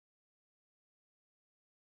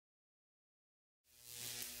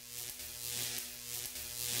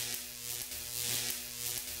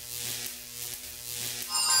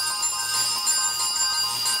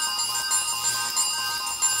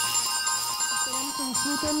que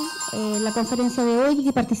disfruten la conferencia de hoy y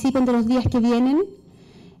que participen de los días que vienen.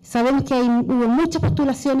 Sabemos que hubo muchas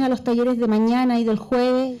postulaciones a los talleres de mañana y del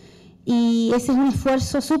jueves, y ese es un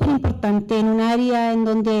esfuerzo súper importante en un área en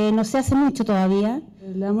donde no se hace mucho todavía.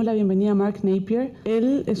 Le damos la bienvenida a Mark Napier.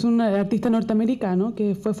 Él es un artista norteamericano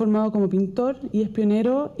que fue formado como pintor y es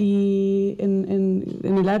pionero en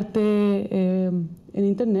el arte en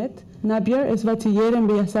Internet. Napier es bachiller en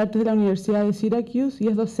Bellas Artes de la Universidad de Syracuse y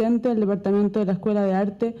es docente del Departamento de la Escuela de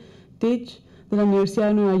Arte Teach de la Universidad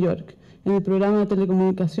de Nueva York en el programa de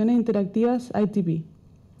Telecomunicaciones Interactivas ITP.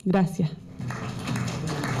 Gracias.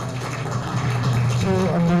 So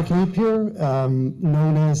I'm Mark Napier,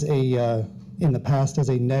 known as in the past as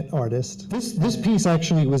a net artist. This piece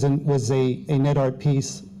actually was a net art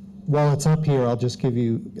piece. While it's up here, I'll just give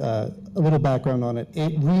you a little background on it.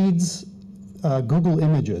 It reads Google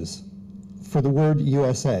Images for the word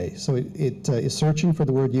USA. So it is searching for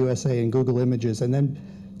the word USA in Google Images and then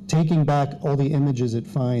taking back all the images it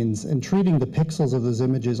finds and treating the pixels of those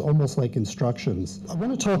images almost like instructions. I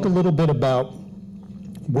want to talk a little bit about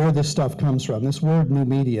where this stuff comes from, this word new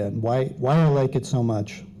media, and why I like it so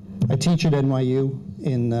much. I teach at NYU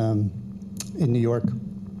in New York,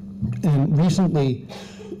 and recently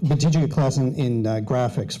been teaching a class in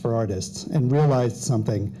graphics for artists and realized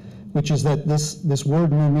something, which is that this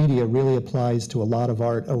word new media really applies to a lot of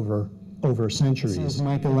art over centuries. This is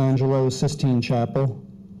Michelangelo's Sistine Chapel.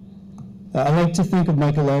 I like to think of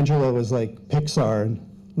Michelangelo as like Pixar and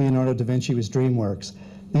Leonardo da Vinci was DreamWorks.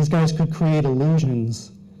 These guys could create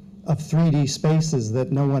illusions of 3D spaces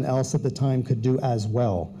that no one else at the time could do as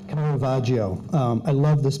well. Caravaggio. I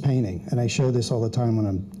love this painting, and I show this all the time when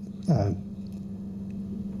I'm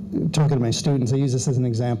talking to my students. I use this as an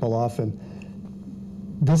example often.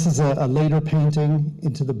 This is a later painting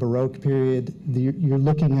into the Baroque period. You're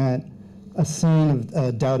looking at a scene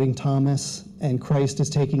of doubting Thomas, and Christ is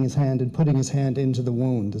taking his hand and putting his hand into the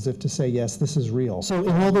wound as if to say, yes, this is real. So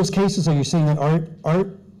in all those cases, are you seeing that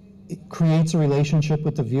art creates a relationship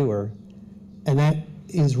with the viewer, and that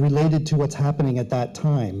is related to what's happening at that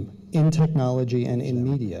time in technology and in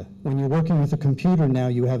media. When you're working with a computer now,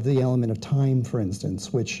 you have the element of time, for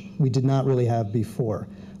instance, which we did not really have before.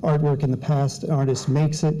 Artwork in the past, an artist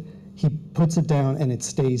makes it, he puts it down, and it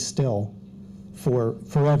stays still for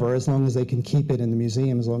forever, as long as they can keep it in the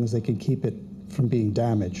museum, as long as they can keep it from being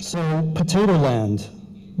damaged. So Potato Land,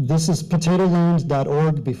 this is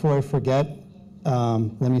potatoland.org. Before I forget,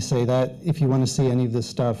 let me say that if you want to see any of this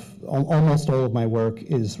stuff, almost all of my work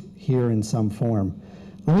is here in some form.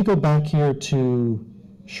 Let me go back here to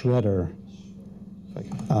Shredder.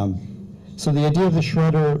 So the idea of the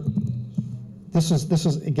Shredder, this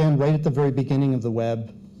was again right at the very beginning of the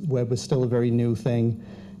web. The web was still a very new thing.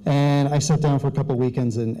 And I sat down for a couple of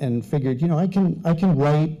weekends and figured, you know, I can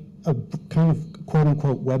write a kind of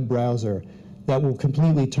quote-unquote web browser that will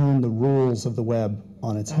completely turn the rules of the web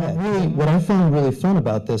on its head. Really, what I found really fun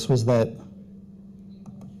about this was that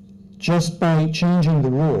just by changing the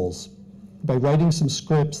rules, by writing some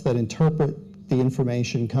scripts that interpret the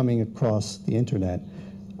information coming across the internet,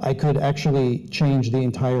 I could actually change the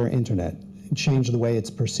entire internet, change the way it's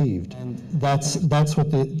perceived. And that's what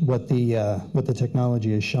the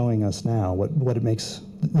technology is showing us now, what it makes,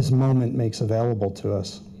 this moment makes available to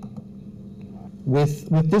us.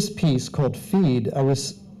 With this piece called Feed, I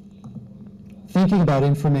was thinking about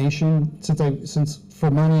information, since for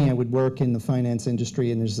money I would work in the finance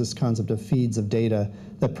industry, and there's this concept of feeds of data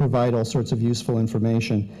that provide all sorts of useful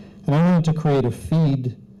information. And I wanted to create a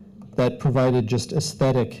feed that provided just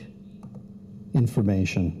aesthetic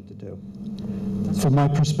information to do. From my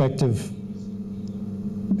perspective,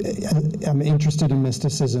 I'm interested in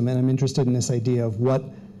mysticism, and I'm interested in this idea of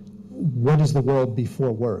what is the world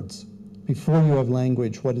before words? Before you have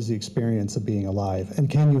language, what is the experience of being alive? And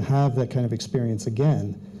can you have that kind of experience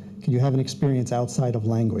again? Can you have an experience outside of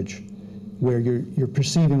language, where you're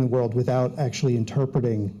perceiving the world without actually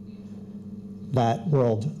interpreting that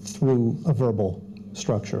world through a verbal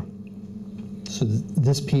structure? So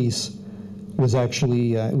this piece was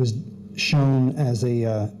actually, it was shown as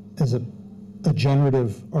a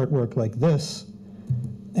generative artwork like this,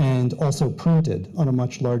 and also printed on a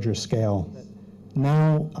much larger scale.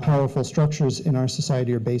 Now, powerful structures in our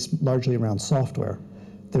society are based largely around software.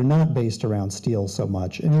 They're not based around steel so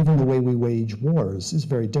much, and even the way we wage wars is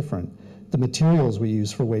very different. The materials we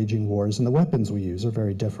use for waging wars and the weapons we use are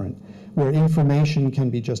very different, where information can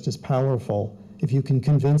be just as powerful if you can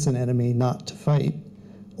convince an enemy not to fight,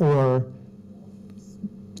 or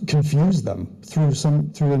confuse them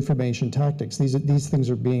through information tactics. These things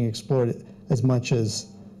are being explored as much as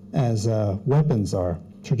weapons are,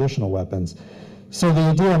 traditional weapons. So the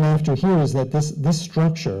idea I'm after here is that this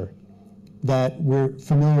structure that we're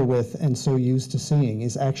familiar with and so used to seeing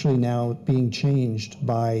is actually now being changed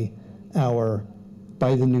by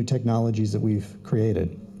the new technologies that we've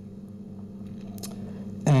created.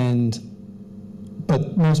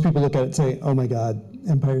 But most people look at it and say, oh my God,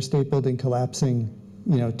 Empire State Building collapsing,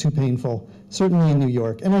 too painful. Certainly in New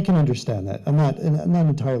York, and I can understand that. I'm not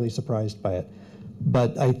entirely surprised by it.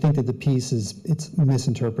 But I think that the piece it's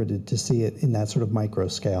misinterpreted to see it in that sort of micro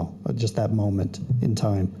scale, just that moment in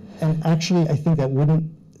time. And actually, I think that wouldn't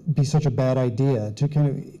be such a bad idea to kind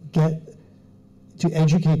of to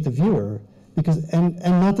educate the viewer, because, and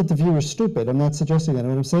not that the viewer's stupid, I'm not suggesting that.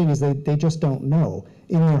 What I'm saying is they just don't know.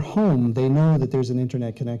 In their home, they know that there's an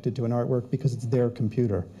internet connected to an artwork because it's their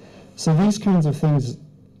computer. So these kinds of things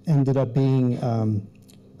ended up being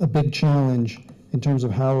a big challenge in terms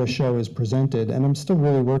of how a show is presented, and I'm still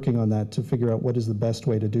really working on that to figure out what is the best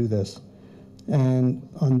way to do this. And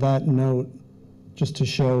on that note, just to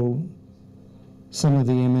show some of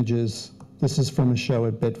the images, this is from a show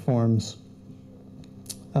at Bitforms.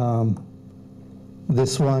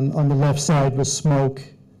 This one on the left side was smoke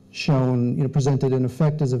shown, presented in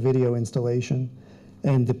effect as a video installation,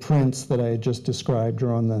 and the prints that I had just described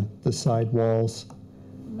are on the side walls.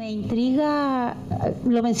 Me intriga,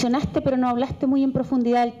 lo mencionaste, pero no hablaste muy en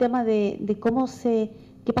profundidad del tema de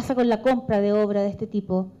qué pasa con la compra de obra de este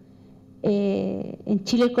tipo. En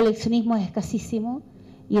Chile el coleccionismo es escasísimo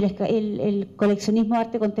y el coleccionismo de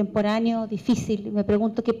arte contemporáneo difícil. Me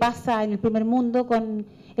pregunto qué pasa en el primer mundo con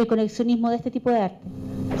el coleccionismo de este tipo de arte.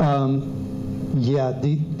 Yeah,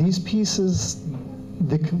 these pieces,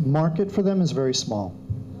 the market for them is very small.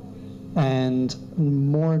 And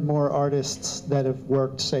more artists that have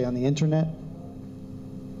worked, say, on the internet,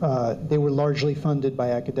 they were largely funded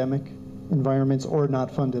by academic environments or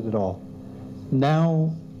not funded at all.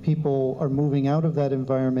 Now people are moving out of that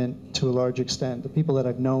environment to a large extent, the people that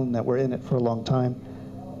I've known that were in it for a long time,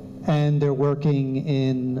 and they're working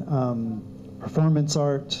in performance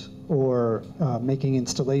art or making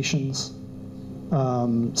installations,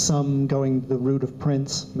 some going the route of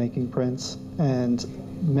prints, making prints, and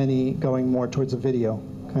many going more towards a video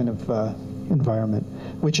kind of environment,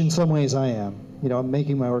 which in some ways I am. I'm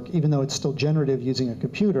making my work, even though it's still generative using a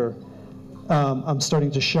computer, I'm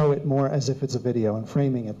starting to show it more as if it's a video and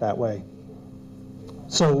framing it that way.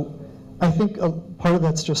 So I think part of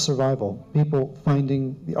that's just survival.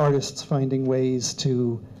 The artists finding ways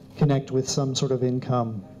to connect with some sort of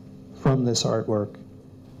income from this artwork.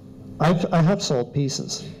 I have sold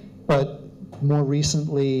pieces, but more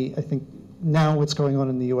recently, I think now what's going on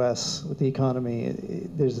in the US with the economy,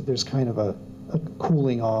 there's kind of a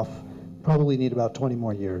cooling off. Probably need about 20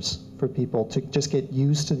 more years for people to just get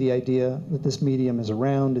used to the idea that this medium is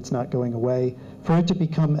around, it's not going away, for it to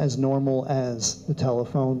become as normal as the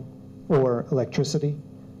telephone or electricity.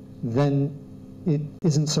 Then it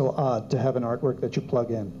isn't so odd to have an artwork that you plug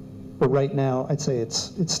in. But right now, I'd say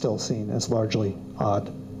it's still seen as largely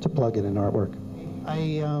odd to plug in an artwork.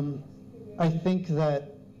 I think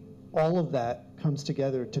that all of that comes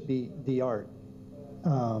together to be the art.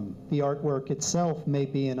 The artwork itself may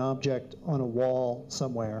be an object on a wall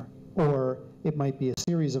somewhere, or it might be a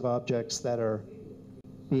series of objects that are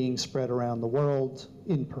being spread around the world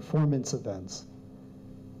in performance events.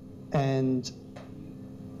 And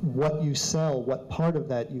what you sell, what part of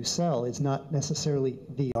that you sell, is not necessarily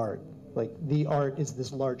the art. Like, the art is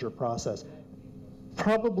this larger process.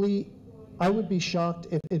 Probably, I would be shocked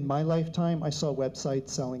if in my lifetime I saw websites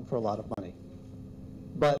selling for a lot of money.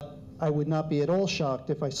 But I would not be at all shocked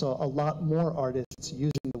if I saw a lot more artists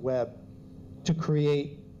using the web to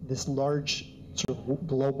create this large sort of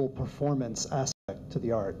global performance aspect to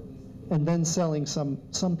the art, and then selling some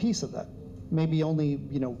piece of that. Maybe only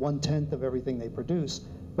 1/10 of everything they produce,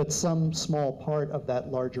 but some small part of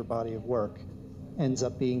that larger body of work ends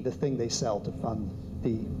up being the thing they sell to fund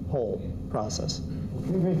the whole process.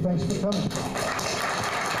 Okay, great, thanks for coming.